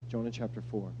Jonah chapter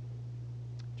 4.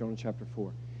 Jonah chapter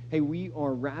 4. Hey, we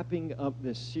are wrapping up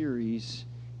this series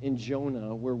in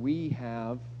Jonah where we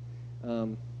have,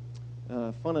 fun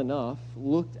enough,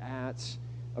 looked at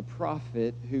a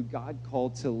prophet who God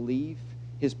called to leave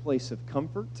his place of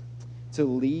comfort, to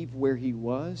leave where he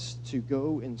was, to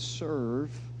go and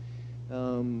serve,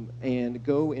 and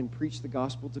go and preach the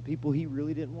gospel to people he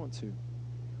really didn't want to.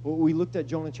 Well, we looked at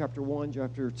Jonah chapter 1,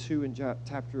 chapter 2, and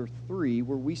chapter 3,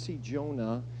 where we see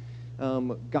Jonah.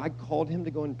 God called him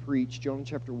to go and preach, Jonah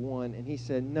chapter 1, and he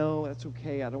said, no, that's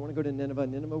okay. I don't want to go to Nineveh.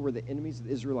 Nineveh were the enemies of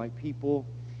the Israelite people.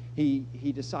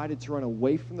 He decided to run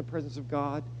away from the presence of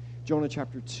God. Jonah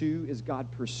chapter 2 is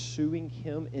God pursuing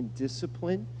him in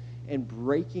discipline and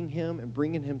breaking him and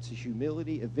bringing him to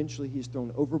humility. Eventually, he is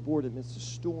thrown overboard amidst a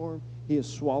storm. He is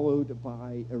swallowed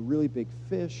by a really big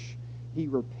fish. He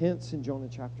repents in Jonah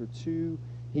chapter 2.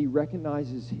 He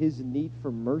recognizes his need for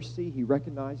mercy. He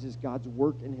recognizes God's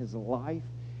work in his life.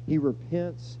 He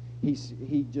repents.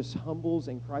 He just humbles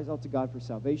and cries out to God for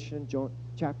salvation. Jonah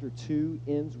chapter 2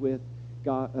 ends with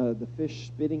God, the fish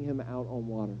spitting him out on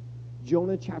water.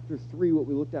 Jonah chapter 3, what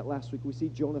we looked at last week, we see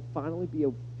Jonah finally be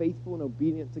faithful and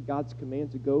obedient to God's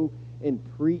command to go and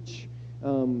preach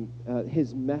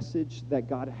his message that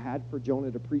God had for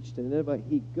Jonah to preach to Nineveh.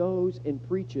 He goes and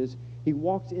preaches. He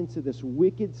walks into this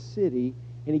wicked city,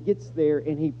 and he gets there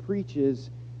and he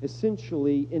preaches,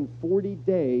 essentially, in 40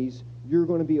 days, you're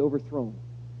going to be overthrown.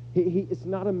 It's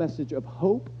not a message of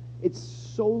hope. It's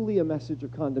solely a message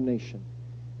of condemnation.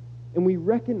 And we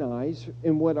recognize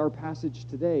in what our passage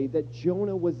today that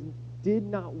Jonah did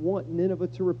not want Nineveh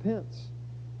to repent.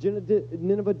 Jonah did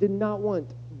not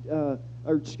want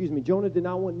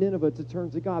Nineveh to turn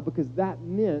to God, because that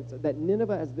meant that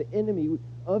Nineveh, as the enemy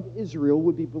of Israel,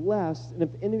 would be blessed. And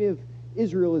if the enemy of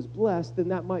Israel is blessed, then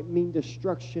that might mean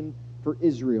destruction for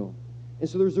Israel. And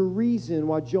so there's a reason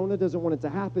why Jonah doesn't want it to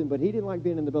happen, but he didn't like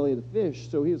being in the belly of the fish.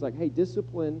 So he was like, hey,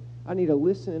 discipline, I need to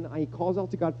listen. He calls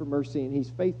out to God for mercy, and he's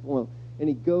faithful. And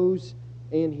he goes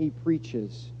and he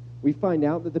preaches. We find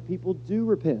out that the people do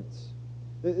repent.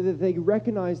 That they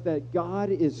recognize that God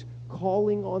is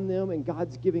calling on them, and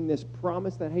God's giving this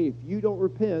promise that, hey, if you don't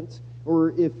repent,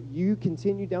 or if you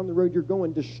continue down the road you're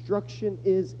going, destruction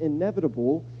is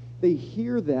inevitable. They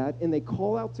hear that, and they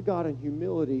call out to God in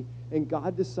humility, and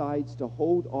God decides to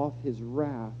hold off his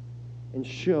wrath and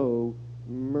show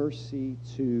mercy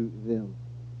to them.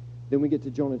 Then we get to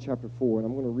Jonah chapter 4, and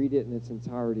I'm going to read it in its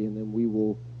entirety, and then we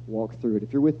will walk through it.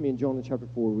 If you're with me in Jonah chapter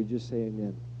 4, we just say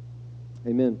amen.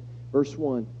 Amen. Verse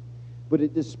 1, but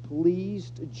it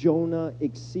displeased Jonah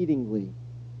exceedingly,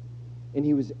 and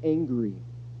he was angry,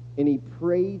 and he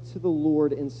prayed to the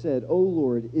Lord and said, O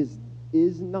Lord, is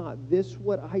not this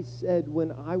what I said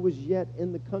when I was yet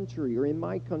in the country, or in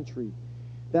my country?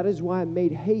 That is why I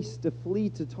made haste to flee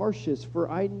to Tarshish, for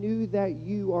I knew that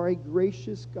you are a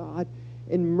gracious God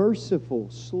and merciful,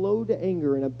 slow to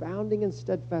anger, and abounding in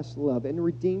steadfast love, and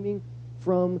redeeming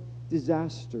from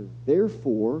disaster.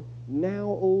 Therefore, now,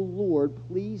 O Lord,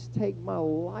 please take my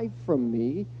life from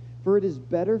me, for it is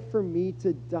better for me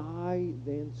to die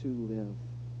than to live.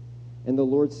 And the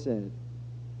Lord said,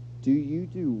 do you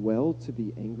do well to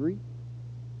be angry?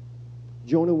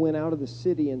 Jonah went out of the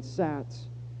city and sat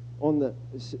to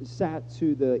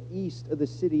the east of the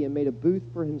city and made a booth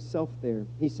for himself there.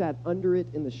 He sat under it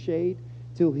in the shade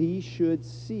till he should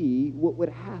see what would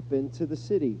happen to the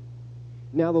city.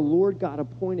 Now the Lord God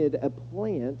appointed a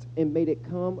plant and made it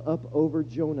come up over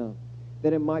Jonah,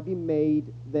 that it might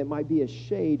be a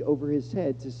shade over his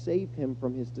head to save him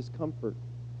from his discomfort.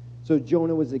 So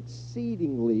Jonah was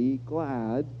exceedingly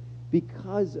glad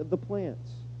because of the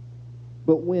plants.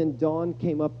 But when dawn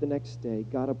came up the next day,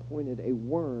 God appointed a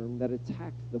worm that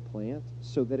attacked the plant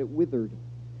so that it withered.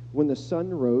 When the sun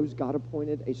rose, God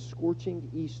appointed a scorching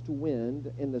east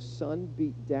wind, and the sun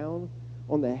beat down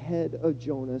on the head of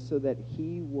Jonah so that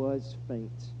he was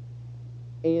faint.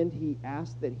 And he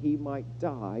asked that he might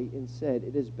die, and said,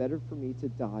 it is better for me to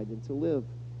die than to live.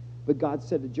 But God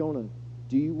said to Jonah,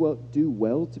 do you do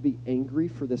well to be angry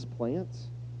for this plant?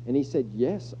 And he said,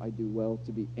 yes, I do well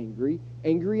to be angry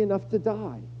enough to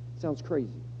die. Sounds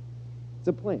crazy. It's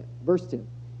a plant. Verse 10,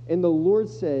 and the Lord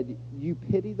said, you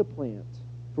pity the plant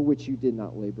for which you did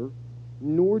not labor,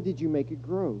 nor did you make it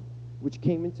grow, which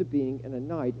came into being in a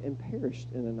night and perished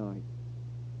in a night.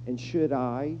 And should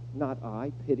not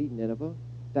I pity Nineveh,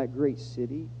 that great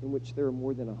city in which there are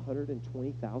more than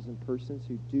 120,000 persons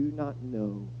who do not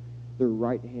know their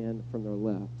right hand from their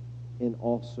left, and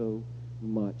also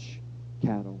much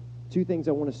cattle. Two things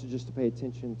I want us to pay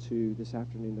attention to this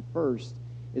afternoon. The first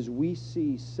is we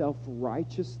see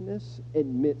self-righteousness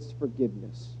amidst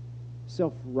forgiveness.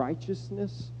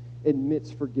 Self-righteousness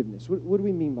admits forgiveness. What do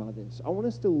we mean by this? I want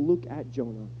us to look at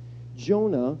Jonah.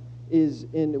 Jonah is,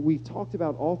 and we've talked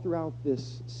about all throughout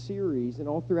this series and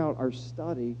all throughout our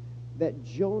study, that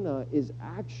Jonah is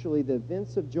actually, the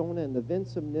events of Jonah and the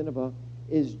events of Nineveh,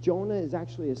 is Jonah is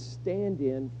actually a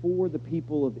stand-in for the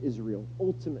people of Israel,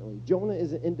 ultimately. Jonah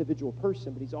is an individual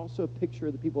person, but he's also a picture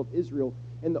of the people of Israel.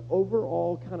 And the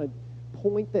overall kind of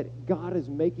point that God is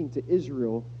making to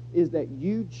Israel is that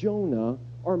you, Jonah,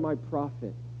 are my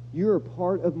prophet. You're a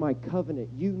part of my covenant.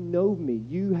 You know me.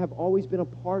 You have always been a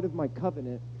part of my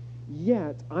covenant.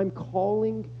 Yet, I'm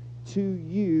calling to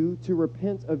you to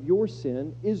repent of your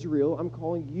sin. Israel, I'm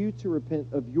calling you to repent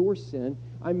of your sin.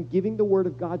 I'm giving the word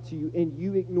of God to you, and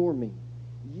you ignore me.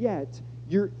 Yet,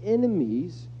 your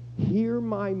enemies hear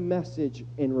my message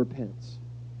and repent.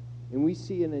 And we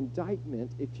see an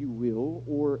indictment, if you will,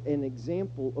 or an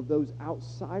example of those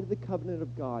outside of the covenant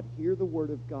of God, hear the word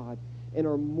of God, and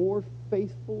are more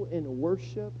faithful in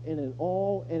worship and in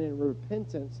awe and in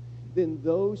repentance than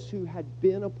those who had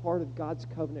been a part of God's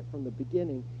covenant from the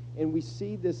beginning. And we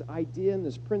see this idea and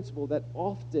this principle that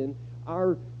often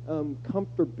our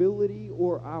comfortability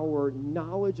or our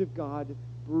knowledge of God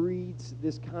breeds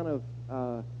this kind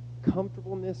of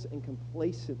comfortableness and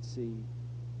complacency.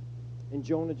 And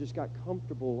Jonah just got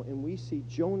comfortable. And we see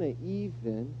Jonah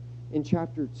even in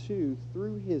chapter 2,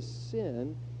 through his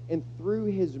sin and through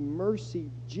his mercy,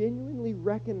 genuinely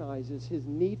recognizes his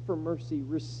need for mercy,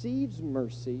 receives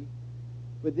mercy,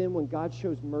 but then when God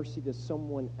shows mercy to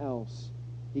someone else,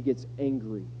 he gets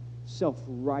angry.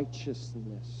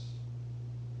 Self-righteousness.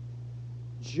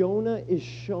 Jonah is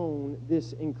shown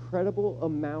this incredible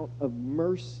amount of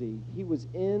mercy. He was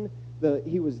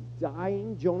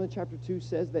dying. Jonah chapter 2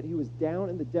 says that he was down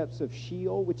in the depths of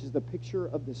Sheol, which is the picture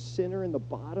of the sinner in the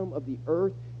bottom of the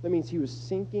earth. That means he was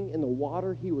sinking in the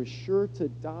water. He was sure to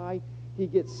die. He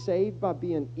gets saved by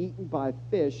being eaten by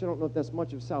fish. I don't know if that's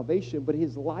much of salvation, but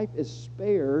his life is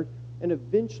spared, and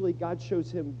eventually God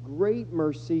shows him great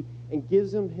mercy and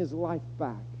gives him his life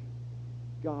back.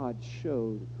 God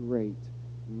showed great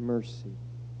mercy.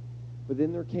 But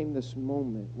then there came this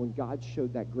moment when God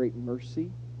showed that great mercy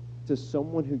to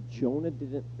someone who Jonah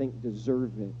didn't think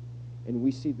deserved it, and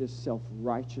we see this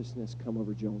self-righteousness come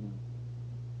over Jonah.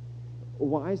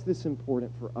 Why is this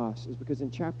important for us? Is because in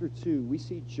chapter 2, we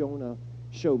see Jonah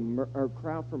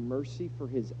cry out for mercy for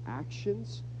his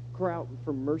actions, cry out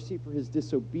for mercy for his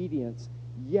disobedience,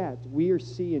 yet we are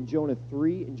seeing in Jonah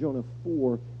 3 and Jonah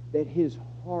 4 that his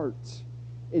heart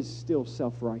is still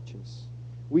self-righteous.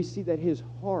 We see that his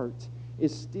heart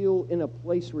is still in a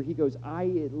place where he goes, I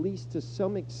at least to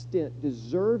some extent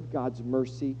deserve God's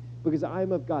mercy because I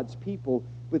am of God's people.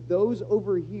 But those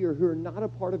over here who are not a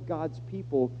part of God's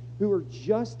people, who are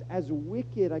just as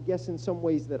wicked, I guess, in some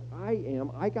ways that I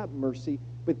am, I got mercy,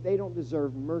 but they don't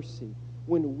deserve mercy.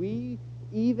 When we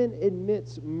even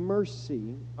admits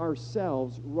mercy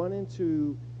ourselves, run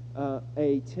into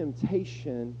a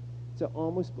temptation to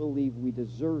almost believe we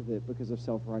deserve it because of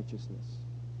self-righteousness.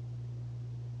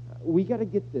 We got to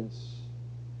get this.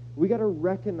 We got to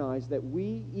recognize that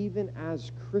we, even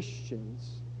as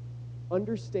Christians,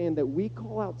 understand that we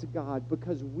call out to God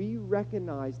because we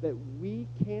recognize that we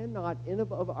cannot, in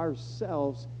and of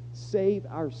ourselves, save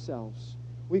ourselves.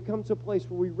 We come to a place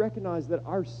where we recognize that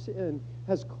our sin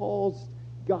has caused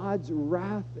God's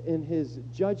wrath and his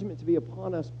judgment to be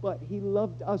upon us, but he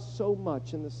loved us so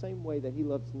much in the same way that he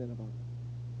loves Nineveh.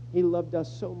 He loved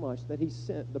us so much that he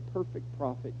sent the perfect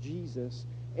prophet, Jesus,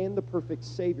 and the perfect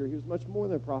Savior. He was much more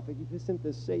than a prophet. He sent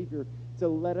the Savior to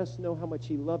let us know how much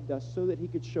he loved us so that he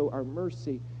could show our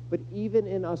mercy. But even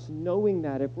in us knowing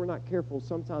that, if we're not careful,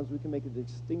 sometimes we can make a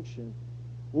distinction.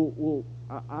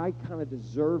 I kind of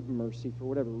deserve mercy for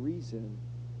whatever reason,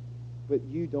 but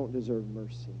you don't deserve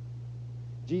mercy.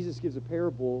 Jesus gives a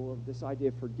parable of this idea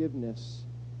of forgiveness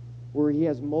where he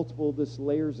has multiple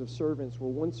layers of servants, where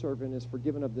one servant is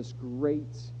forgiven of this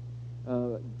great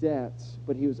debt,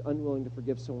 but he was unwilling to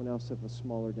forgive someone else of a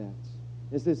smaller debt.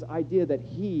 It's this idea that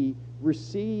he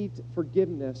received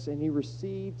forgiveness and he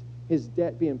received his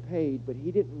debt being paid, but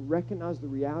he didn't recognize the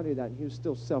reality of that, and he was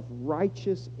still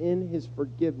self-righteous in his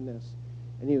forgiveness,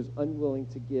 and he was unwilling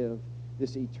to give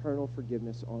this eternal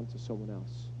forgiveness on to someone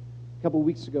else. A couple of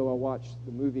weeks ago, I watched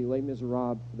the movie Les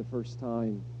Miserables for the first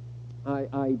time.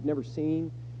 I'd never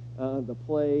seen the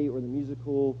play or the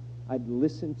musical. I'd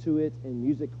listened to it in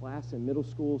music class in middle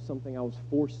school, something I was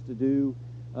forced to do,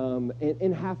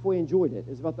 and halfway enjoyed it.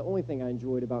 It's about the only thing I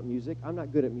enjoyed about music. I'm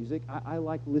not good at music. I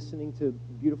like listening to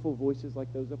beautiful voices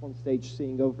like those up on stage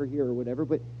sing over here or whatever,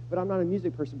 but I'm not a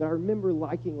music person. But I remember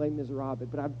liking Les Miserables,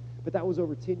 but that was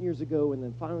over 10 years ago, and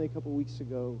then finally a couple weeks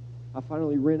ago, I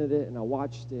finally rented it and I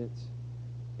watched it.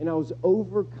 And I was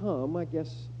overcome, I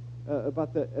guess,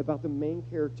 about the main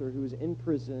character who was in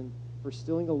prison for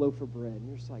stealing a loaf of bread. And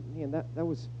you're just like, man, it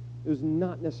was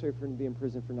not necessary for him to be in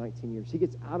prison for 19 years. He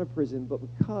gets out of prison, but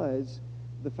because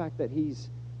the fact that he's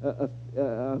a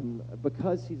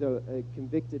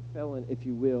convicted felon, if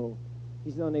you will,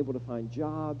 he's not able to find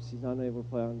jobs. He's not able to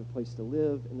find a place to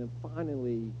live. And then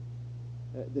finally,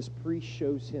 this priest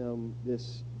shows him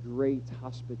this great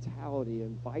hospitality,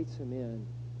 invites him in.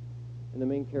 And the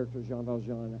main character, Jean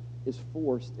Valjean, is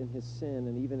forced in his sin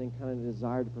and even in kind of the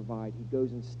desire to provide. He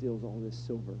goes and steals all this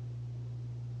silver.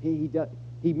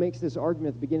 He makes this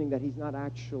argument at the beginning that he's not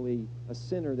actually a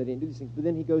sinner, that he didn't do these things. But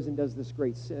then he goes and does this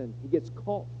great sin. He gets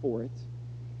caught for it,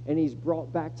 and he's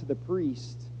brought back to the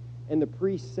priest. And the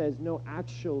priest says, no,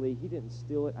 actually, he didn't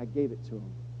steal it. I gave it to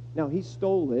him. Now, he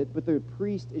stole it, but the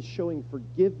priest is showing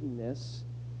forgiveness.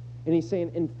 And he's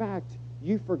saying, in fact,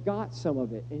 you forgot some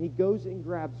of it. And he goes and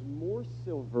grabs more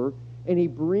silver, and he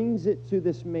brings it to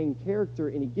this main character,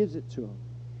 and he gives it to him.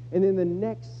 And then the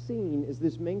next scene is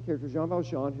this main character, Jean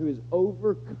Valjean, who is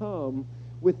overcome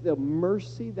with the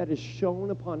mercy that is shown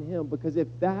upon him. Because if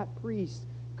that priest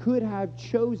could have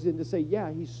chosen to say,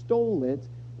 yeah, he stole it,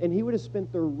 and he would have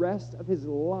spent the rest of his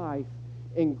life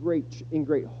in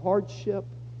great hardship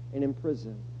and in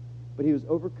prison. But he was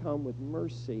overcome with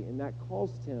mercy, and that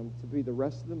caused him to be the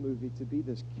rest of the movie, to be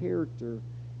this character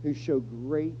who showed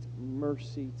great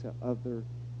mercy to other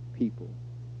people.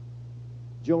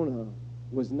 Jonah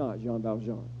was not Jean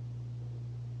Valjean.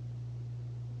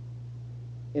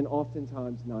 And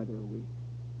oftentimes, neither are we.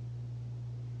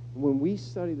 When we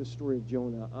study the story of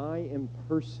Jonah, I am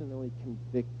personally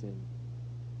convicted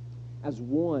as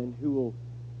one who will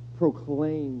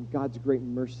proclaim God's great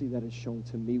mercy that is shown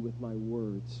to me with my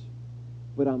words,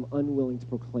 but I'm unwilling to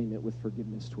proclaim it with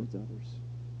forgiveness towards others.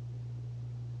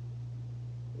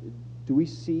 Do we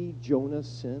see Jonah's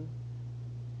sin?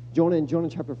 Jonah in Jonah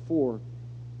chapter 4,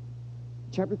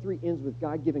 chapter 3 ends with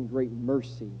God giving great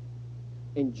mercy,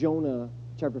 and Jonah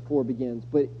chapter 4 begins,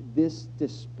 but this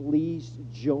displeased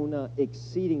Jonah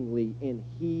exceedingly, and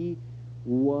he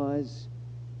was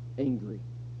angry.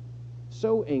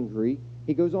 So angry,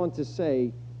 he goes on to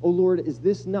say, "O Lord, is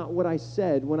this not what I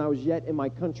said when I was yet in my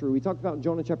country?" We talked about in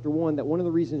Jonah chapter 1 that one of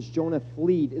the reasons Jonah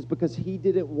fled is because he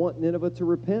didn't want Nineveh to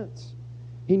repent.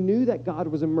 He knew that God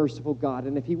was a merciful God,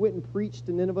 and if he went and preached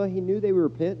to Nineveh, he knew they would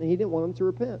repent, and he didn't want them to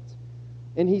repent.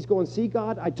 And he's going, see,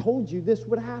 God, I told you this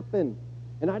would happen,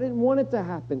 and I didn't want it to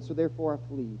happen, so therefore I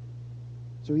fled.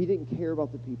 So he didn't care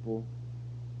about the people.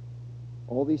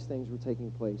 All these things were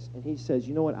taking place. And he says,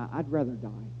 you know what, I'd rather die.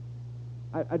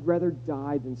 I'd rather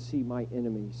die than see my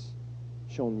enemies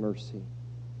shown mercy.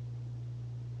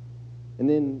 And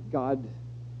then God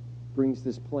brings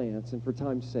this plant, and for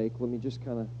time's sake, let me just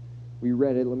we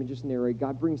read it, let me just narrate.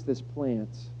 God brings this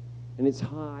plant, and it's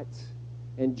hot,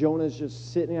 and Jonah's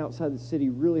just sitting outside the city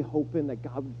really hoping that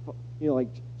God would,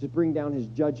 just bring down his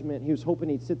judgment. He was hoping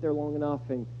he'd sit there long enough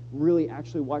and really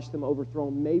actually watch them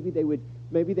overthrown. Maybe they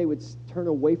would turn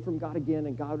away from God again,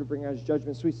 and God would bring out his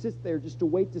judgment. So he sits there just to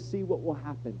wait to see what will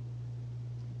happen.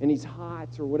 And he's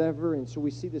hot or whatever, and so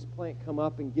we see this plant come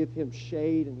up and give him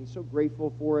shade, and he's so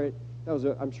grateful for it.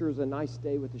 I'm sure it was a nice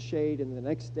day with the shade, and the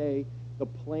next day, the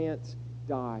plant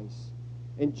dies.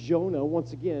 And Jonah,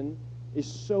 once again,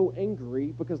 is so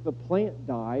angry because the plant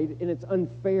died, and it's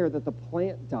unfair that the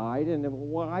plant died, and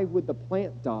why would the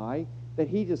plant die, that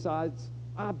he decides,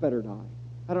 I better die.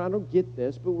 I don't get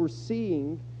this, but we're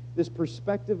seeing this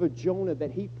perspective of Jonah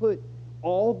that he put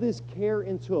all this care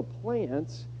into a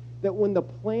plant, that when the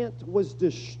plant was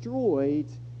destroyed,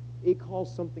 it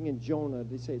caused something in Jonah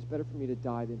to say, it's better for me to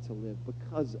die than to live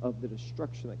because of the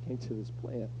destruction that came to this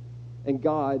plant. And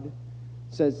God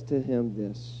says to him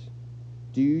this,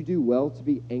 do you do well to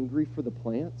be angry for the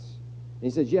plants? And he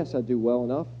says, yes, I do well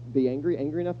enough, be angry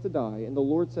enough to die. And the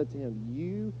Lord said to him,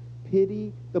 you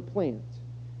pity the plant.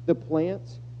 The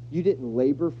plant, you didn't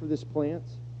labor for this plant.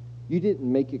 You didn't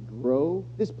make it grow.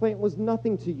 This plant was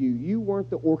nothing to you. You weren't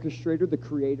the orchestrator, the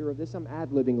creator of this. I'm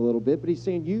ad-libbing a little bit, but he's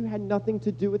saying you had nothing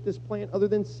to do with this plant other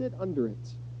than sit under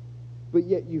it. But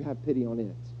yet you have pity on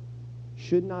it.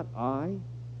 Should not I,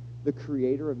 the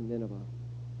creator of Nineveh,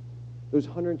 those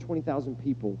 120,000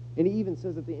 people, and he even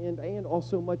says at the end, and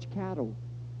also much cattle.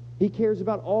 He cares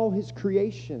about all his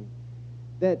creation,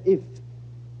 that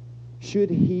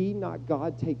should he, not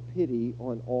God, take pity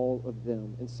on all of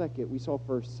them? And second, we saw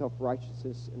first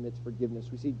self-righteousness admits forgiveness.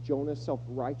 We see Jonah's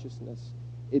self-righteousness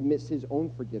admits his own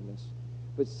forgiveness.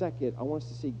 But second, I want us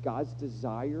to see God's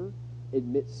desire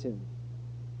admit sin.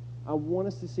 I want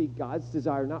us to see God's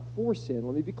desire, not for sin,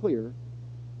 let me be clear,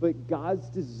 but God's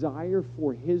desire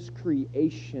for his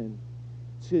creation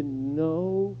to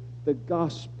know the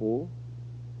gospel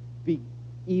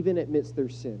even amidst their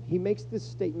sin. He makes this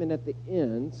statement at the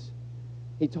end.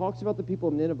 He talks about the people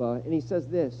of Nineveh, and he says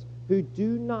this, who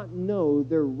do not know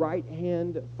their right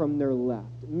hand from their left,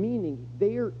 meaning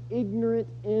they are ignorant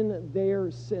in their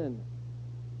sin.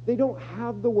 They don't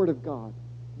have the word of God.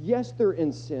 Yes, they're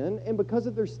in sin, and because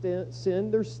of their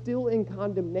sin, they're still in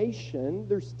condemnation.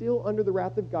 They're still under the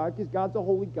wrath of God because God's a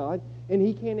holy God, and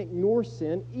he can't ignore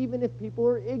sin even if people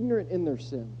are ignorant in their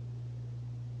sin.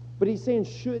 But he's saying,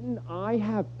 shouldn't I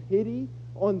have pity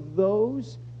on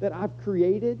those that I've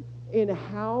created? And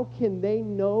how can they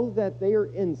know that they are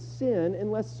in sin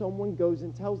unless someone goes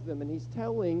and tells them? And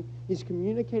he's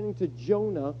communicating to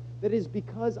Jonah that it is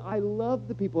because I love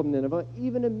the people of Nineveh,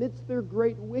 even amidst their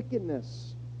great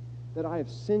wickedness, that I have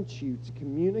sent you to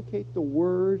communicate the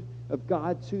word of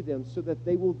God to them so that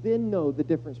they will then know the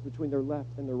difference between their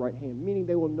left and their right hand, meaning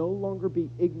they will no longer be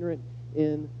ignorant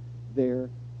in their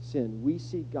sin. We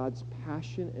see God's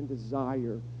passion and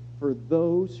desire for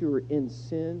those who are in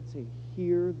sin to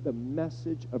hear the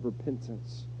message of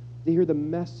repentance, to hear the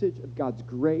message of God's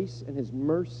grace and his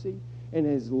mercy and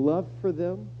his love for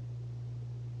them.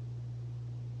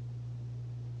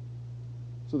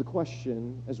 So the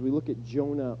question, as we look at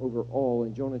Jonah overall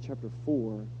in Jonah chapter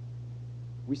 4,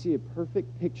 we see a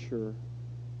perfect picture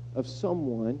of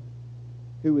someone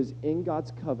who is in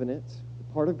God's covenant,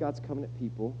 part of God's covenant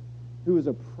people, who is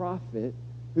a prophet,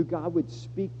 who God would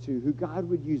speak to, who God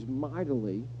would use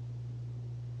mightily.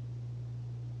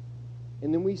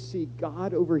 And then we see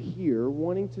God over here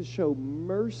wanting to show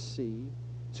mercy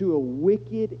to a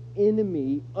wicked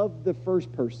enemy of the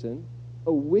first person,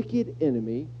 a wicked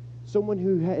enemy, someone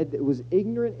who was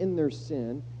ignorant in their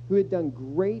sin, who had done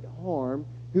great harm,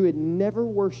 who had never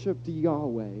worshiped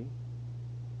Yahweh.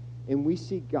 And we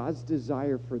see God's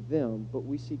desire for them, but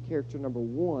we see character number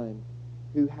one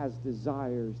who has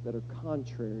desires that are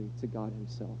contrary to God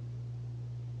himself.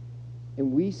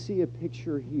 And we see a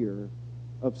picture here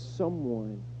of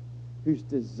someone whose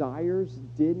desires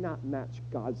did not match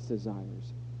God's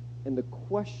desires. And the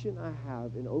question I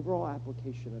have in overall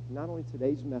application of not only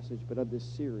today's message, but of this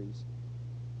series,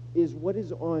 is what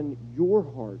is on your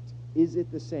heart, is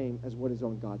it the same as what is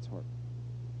on God's heart?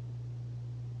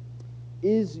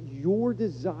 Is your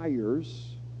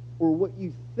desires, or what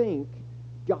you think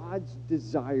God's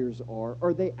desires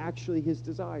are they actually his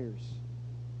desires?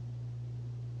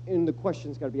 And the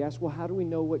question's got to be asked, well, how do we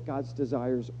know what God's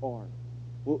desires are?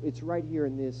 Well, it's right here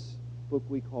in this book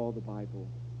we call the Bible.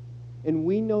 And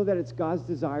we know that it's God's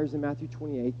desires in Matthew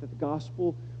 28 that the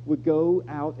gospel would go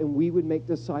out and we would make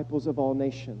disciples of all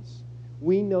nations.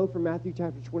 We know from Matthew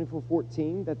chapter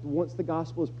 24:14 that once the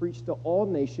gospel is preached to all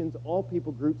nations, all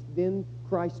people groups, then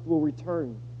Christ will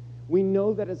return. We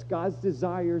know that it's God's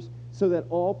desires so that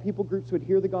all people groups would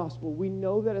hear the gospel. We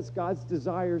know that it's God's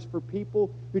desires for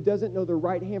people who doesn't know their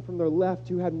right hand from their left,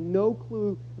 who have no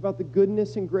clue about the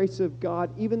goodness and grace of God,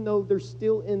 even though they're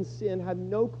still in sin, have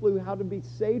no clue how to be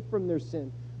saved from their sin.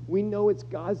 We know it's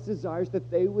God's desires that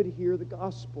they would hear the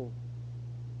gospel.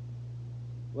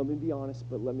 Let me be honest,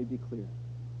 but let me be clear.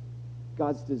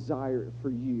 God's desire for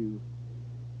you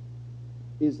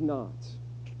is not,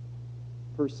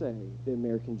 per se, the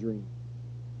American dream.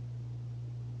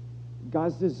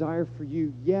 God's desire for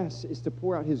you, yes, is to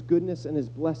pour out his goodness and his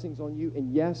blessings on you,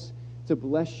 and yes, to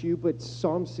bless you, but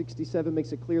Psalm 67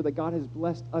 makes it clear that God has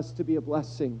blessed us to be a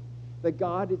blessing. That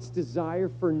God, its desire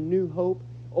for New Hope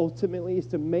ultimately is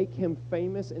to make him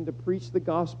famous and to preach the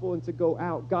gospel and to go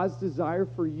out. God's desire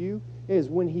for you is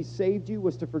when he saved you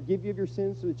was to forgive you of your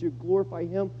sins so that you glorify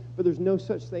him, but there's no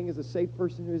such thing as a saved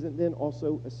person who isn't then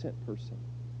also a sent person.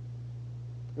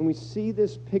 And we see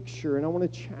this picture, and I want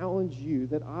to challenge you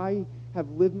that I have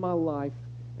lived my life,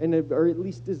 or at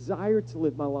least desire to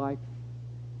live my life,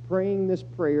 praying this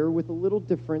prayer with a little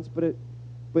difference, but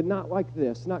not like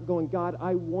this. Not going, God,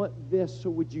 I want this, so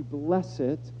would you bless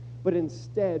it? But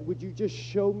instead, would you just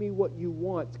show me what you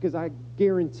want? Because I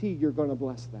guarantee you're going to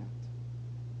bless that.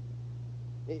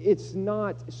 It's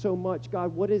not so much,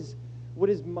 God, what is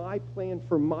my plan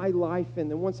for my life?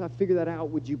 And then once I figure that out,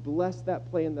 would you bless that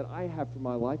plan that I have for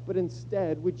my life? But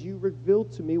instead, would you reveal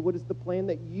to me what is the plan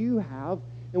that you have?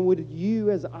 And would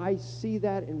you, as I see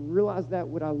that and realize that,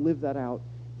 would I live that out?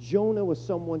 Jonah was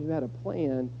someone who had a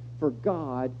plan for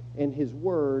God and his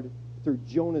word through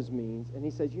Jonah's means. And he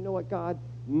says, you know what, God,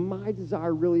 my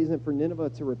desire really isn't for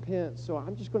Nineveh to repent, so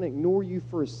I'm just going to ignore you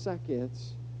for a second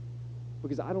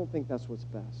because I don't think that's what's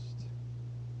best.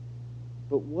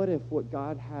 But what if what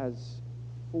God has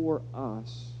for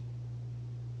us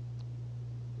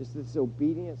It's this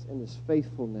obedience and this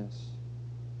faithfulness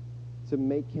to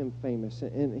make him famous.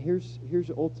 And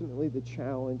here's ultimately the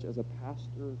challenge as a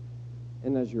pastor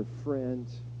and as your friend.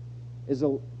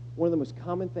 One of the most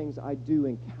common things I do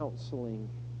in counseling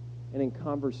and in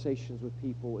conversations with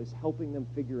people is helping them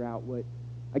figure out what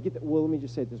I get. Well, let me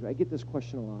just say it this way. I get this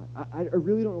question a lot. I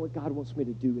really don't know what God wants me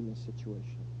to do in this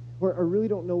situation. Or I really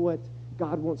don't know what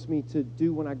God wants me to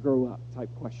do when I grow up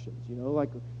type questions.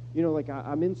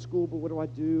 I'm in school, but what do I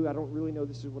do? I don't really know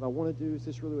this is what I want to do. Is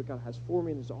this really what God has for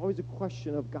me? And there's always a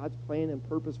question of God's plan and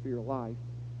purpose for your life.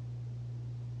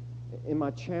 And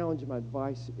my challenge and my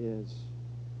advice is,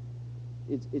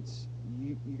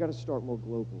 you got to start more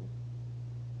global.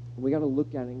 We got to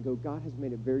look at it and go, God has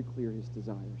made it very clear his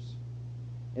desires.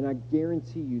 And I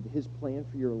guarantee you that his plan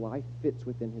for your life fits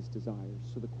within his desires.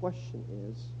 So the question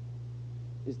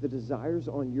is the desires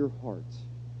on your heart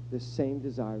the same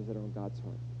desires that are on God's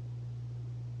heart?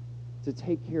 To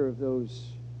take care of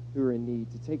those who are in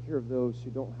need, to take care of those who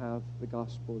don't have the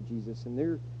gospel of Jesus.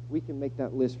 And we can make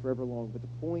that list forever long. But the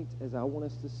point, as I want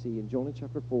us to see in Jonah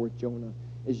chapter 4 with Jonah,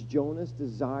 is Jonah's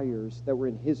desires that were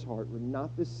in his heart were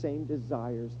not the same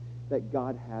desires that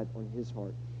God had on his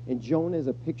heart. And Jonah is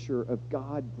a picture of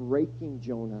God breaking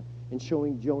Jonah and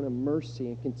showing Jonah mercy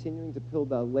and continuing to peel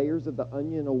the layers of the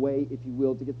onion away, if you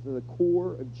will, to get to the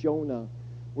core of Jonah,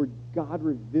 where God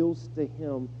reveals to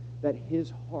him that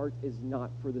his heart is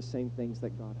not for the same things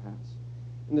that God has.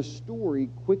 And the story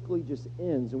quickly just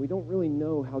ends, and we don't really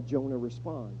know how Jonah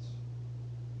responds.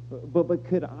 But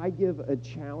could I give a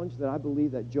challenge that I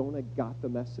believe that Jonah got the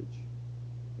message?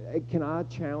 Can I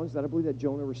challenge that I believe that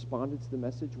Jonah responded to the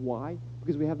message? Why?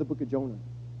 Because we have the book of Jonah.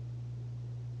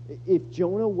 If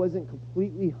Jonah wasn't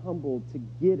completely humbled to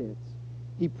get it,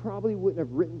 he probably wouldn't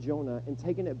have written Jonah and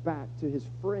taken it back to his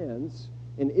friends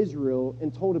in Israel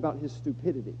and told about his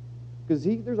stupidity. Because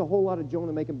there's a whole lot of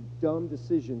Jonah making dumb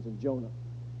decisions in Jonah.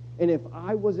 And if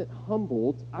I wasn't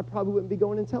humbled, I probably wouldn't be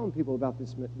going and telling people about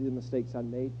the mistakes I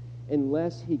made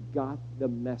unless he got the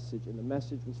message. And the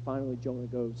message was finally Jonah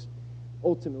goes,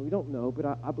 ultimately, we don't know,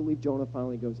 but I believe Jonah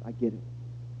finally goes, I get it.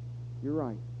 You're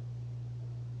right.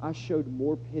 I showed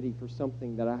more pity for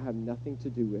something that I have nothing to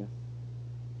do with.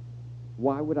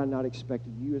 Why would I not expect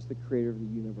you as the creator of the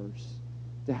universe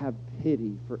to have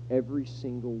pity for every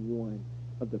single one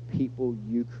of the people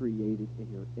you created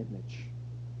in your image?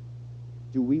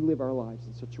 Do we live our lives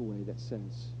in such a way that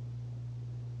says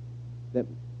that,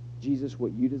 Jesus,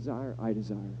 what you desire, I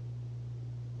desire.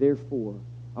 Therefore,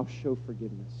 I'll show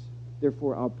forgiveness.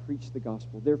 Therefore, I'll preach the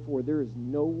gospel. Therefore, there is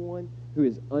no one who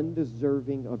is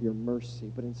undeserving of your mercy,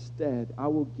 but instead, I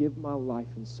will give my life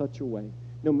in such a way.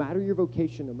 No matter your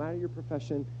vocation, no matter your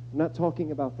profession, I'm not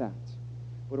talking about that.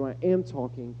 But I am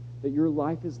talking that your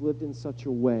life is lived in such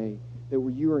a way that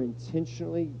where you are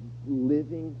intentionally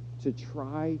living to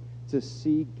try to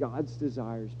see God's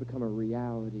desires become a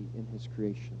reality in his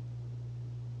creation.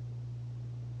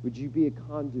 Would you be a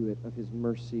conduit of his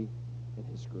mercy and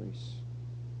his grace?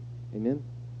 Amen?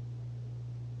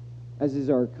 As is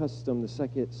our custom, the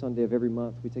second Sunday of every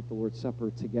month, we take the Lord's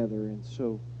Supper together. And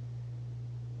so,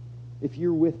 if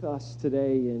you're with us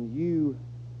today and you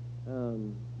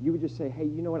would just say, hey,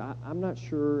 you know what, I'm not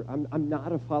sure, I'm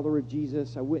not a follower of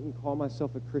Jesus. I wouldn't call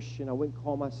myself a Christian. I wouldn't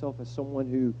call myself as someone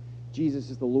who Jesus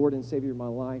is the Lord and Savior of my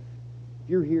life. If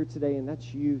you're here today and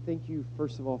that's you, thank you,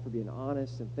 first of all, for being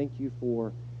honest, and thank you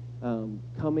for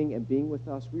coming and being with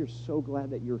us. We are so glad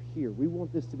that you're here. We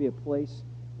want this to be a place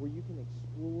where you can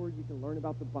explore, you can learn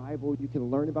about the Bible, you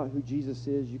can learn about who Jesus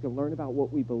is, you can learn about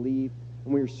what we believe,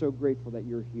 and we are so grateful that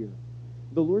you're here.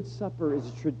 The Lord's Supper is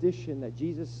a tradition that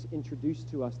Jesus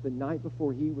introduced to us the night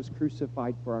before he was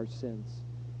crucified for our sins.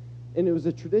 And it was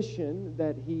a tradition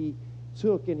that he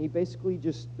took, and he basically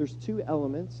there's two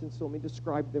elements, and so let me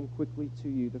describe them quickly to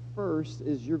you. The first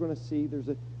is you're going to see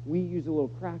we use a little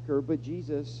cracker, but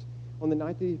Jesus, on the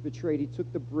night that he was betrayed, he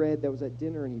took the bread that was at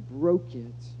dinner and he broke it.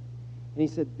 And he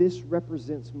said, this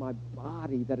represents my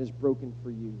body that is broken for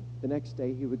you. The next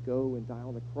day he would go and die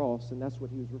on the cross, and that's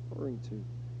what he was referring to.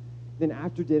 Then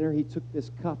after dinner, he took this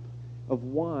cup of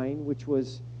wine, which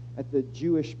was at the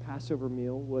Jewish Passover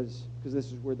meal, because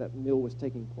this is where that meal was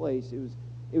taking place.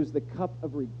 It was the cup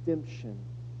of redemption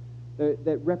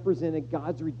that represented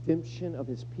God's redemption of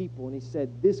his people. And he said,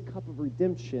 this cup of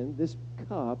redemption, this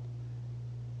cup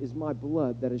is my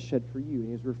blood that is shed for you. And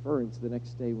he was referring to the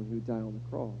next day when he would die on the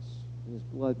cross, and his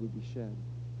blood would be shed.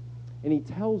 And he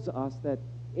tells us that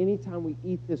anytime we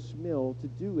eat this meal, to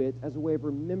do it as a way of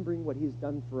remembering what he's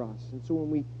done for us. And so when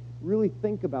we really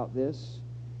think about this,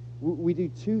 we do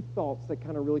two thoughts that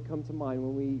kind of really come to mind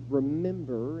when we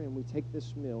remember and we take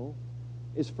this meal.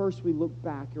 is first we look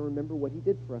back and remember what he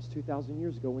did for us 2,000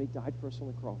 years ago when he died for us on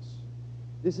the cross.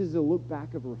 This is a look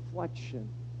back of reflection.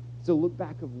 It's a look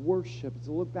back of worship. It's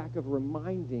a look back of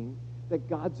reminding that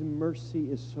God's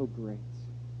mercy is so great.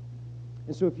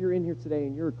 And so if you're in here today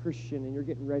and you're a Christian and you're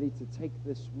getting ready to take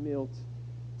this meal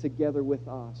together with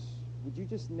us, would you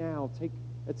just now take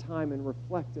a time and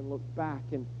reflect and look back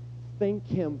and thank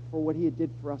him for what he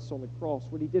did for us on the cross,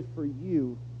 what he did for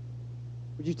you?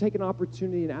 Would you take an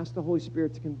opportunity and ask the Holy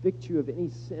Spirit to convict you of any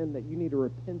sin that you need to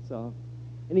repent of,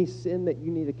 any sin that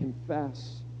you need to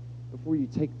confess before you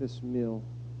take this meal?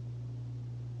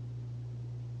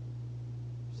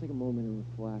 Just take a moment and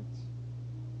reflect.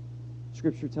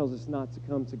 Scripture tells us not to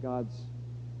come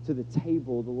to the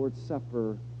table, the Lord's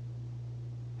Supper,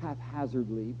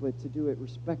 haphazardly, but to do it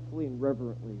respectfully and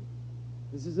reverently.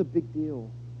 This is a big deal.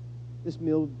 This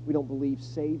meal, we don't believe,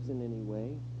 saves in any way,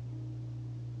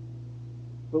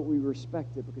 but we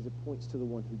respect it because it points to the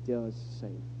one who does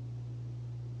save.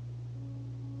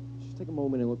 Just take a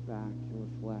moment and look back and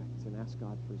reflect and ask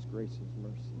God for his grace and his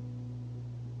mercy.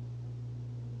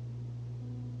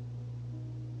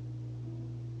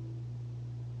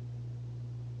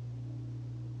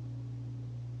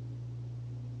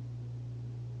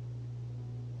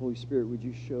 Holy Spirit, would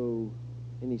you show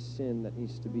any sin that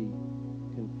needs to be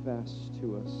confessed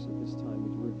to us at this time?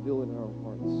 Would you reveal in our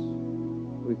hearts?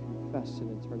 Would we confess it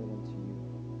and turn it unto you?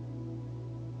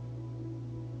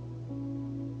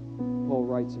 Paul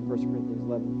writes in 1 Corinthians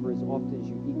 11, "For as often as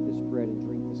you eat this bread and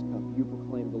drink this cup, you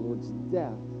proclaim the Lord's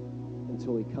death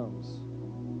until he comes."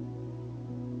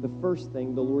 The first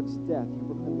thing, the Lord's death, you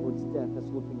proclaim the Lord's death, that's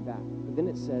looking back. But then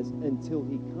it says, until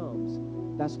he comes,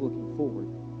 that's looking forward.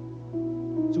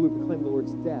 So we proclaim the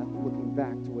Lord's death, looking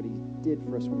back to what he did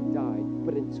for us when he died,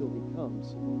 but until he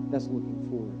comes, that's looking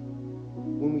forward.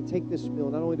 When we take this meal,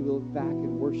 not only do we look back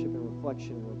in worship and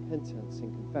reflection and repentance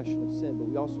and confession of sin, but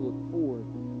we also look forward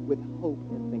with hope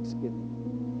and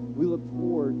thanksgiving. We look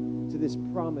forward to this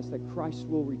promise that Christ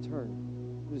will return,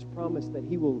 this promise that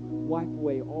he will wipe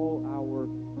away all our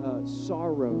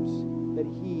sorrows, that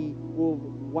he will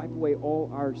wipe away all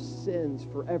our sins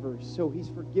forever. So he's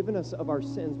forgiven us of our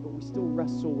sins, but we still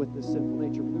wrestle with this sinful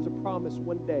nature. But there's a promise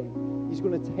one day he's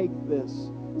going to take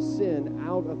this sin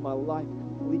out of my life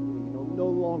completely, and it'll no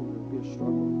longer be a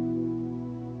struggle.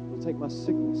 He'll take my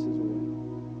sicknesses away,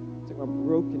 take my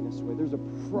brokenness away. There's a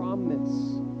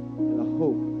promise and a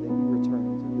hope that he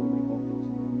returns and he'll make all things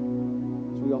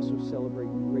new. So we also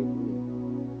celebrate greatly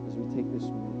as we take this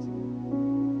meal together.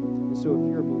 And so if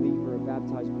you're a believer, a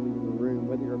baptized believer in the room,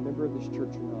 whether you're a member of this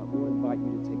church or not, we want to invite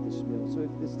you to take this meal. So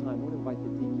at this time, I want to invite the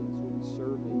deacons who will be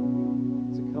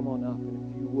serving to come on up. And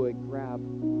if you would, grab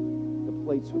the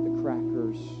plates with the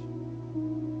crackers.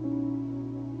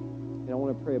 And I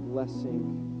want to pray a blessing.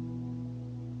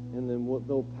 And then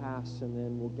they'll pass, and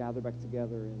then we'll gather back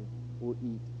together and we'll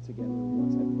eat together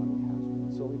once everybody has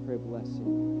one. So let me pray a blessing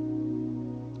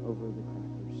over the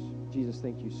crackers. Jesus,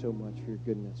 thank you so much for your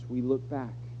goodness. We look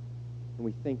back and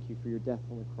we thank you for your death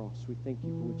on the cross. We thank you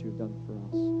for what you've done for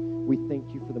us. We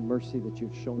thank you for the mercy that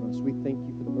you've shown us. We thank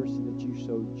you for the mercy that you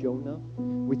showed Jonah.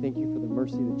 We thank you for the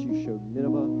mercy that you showed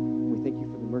Nineveh. And we thank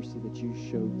you for the mercy that you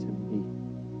showed to me,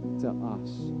 to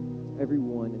us, to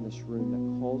everyone in this room that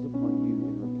calls upon you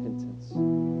in repentance.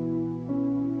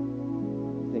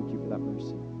 We thank you for that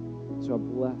mercy. So I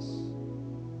bless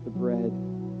the bread,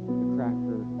 the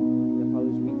cracker, and the Father,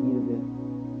 as we eat of it,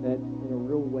 that in a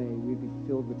real way we'd be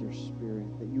filled with your Spirit,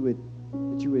 that you would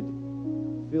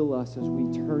fill us as we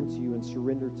turn to you and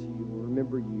surrender to you and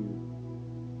remember you.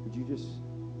 Would you just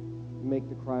make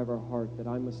the cry of our heart that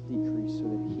I must decrease so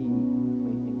that he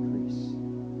may increase?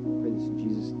 I pray this in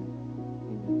Jesus' name.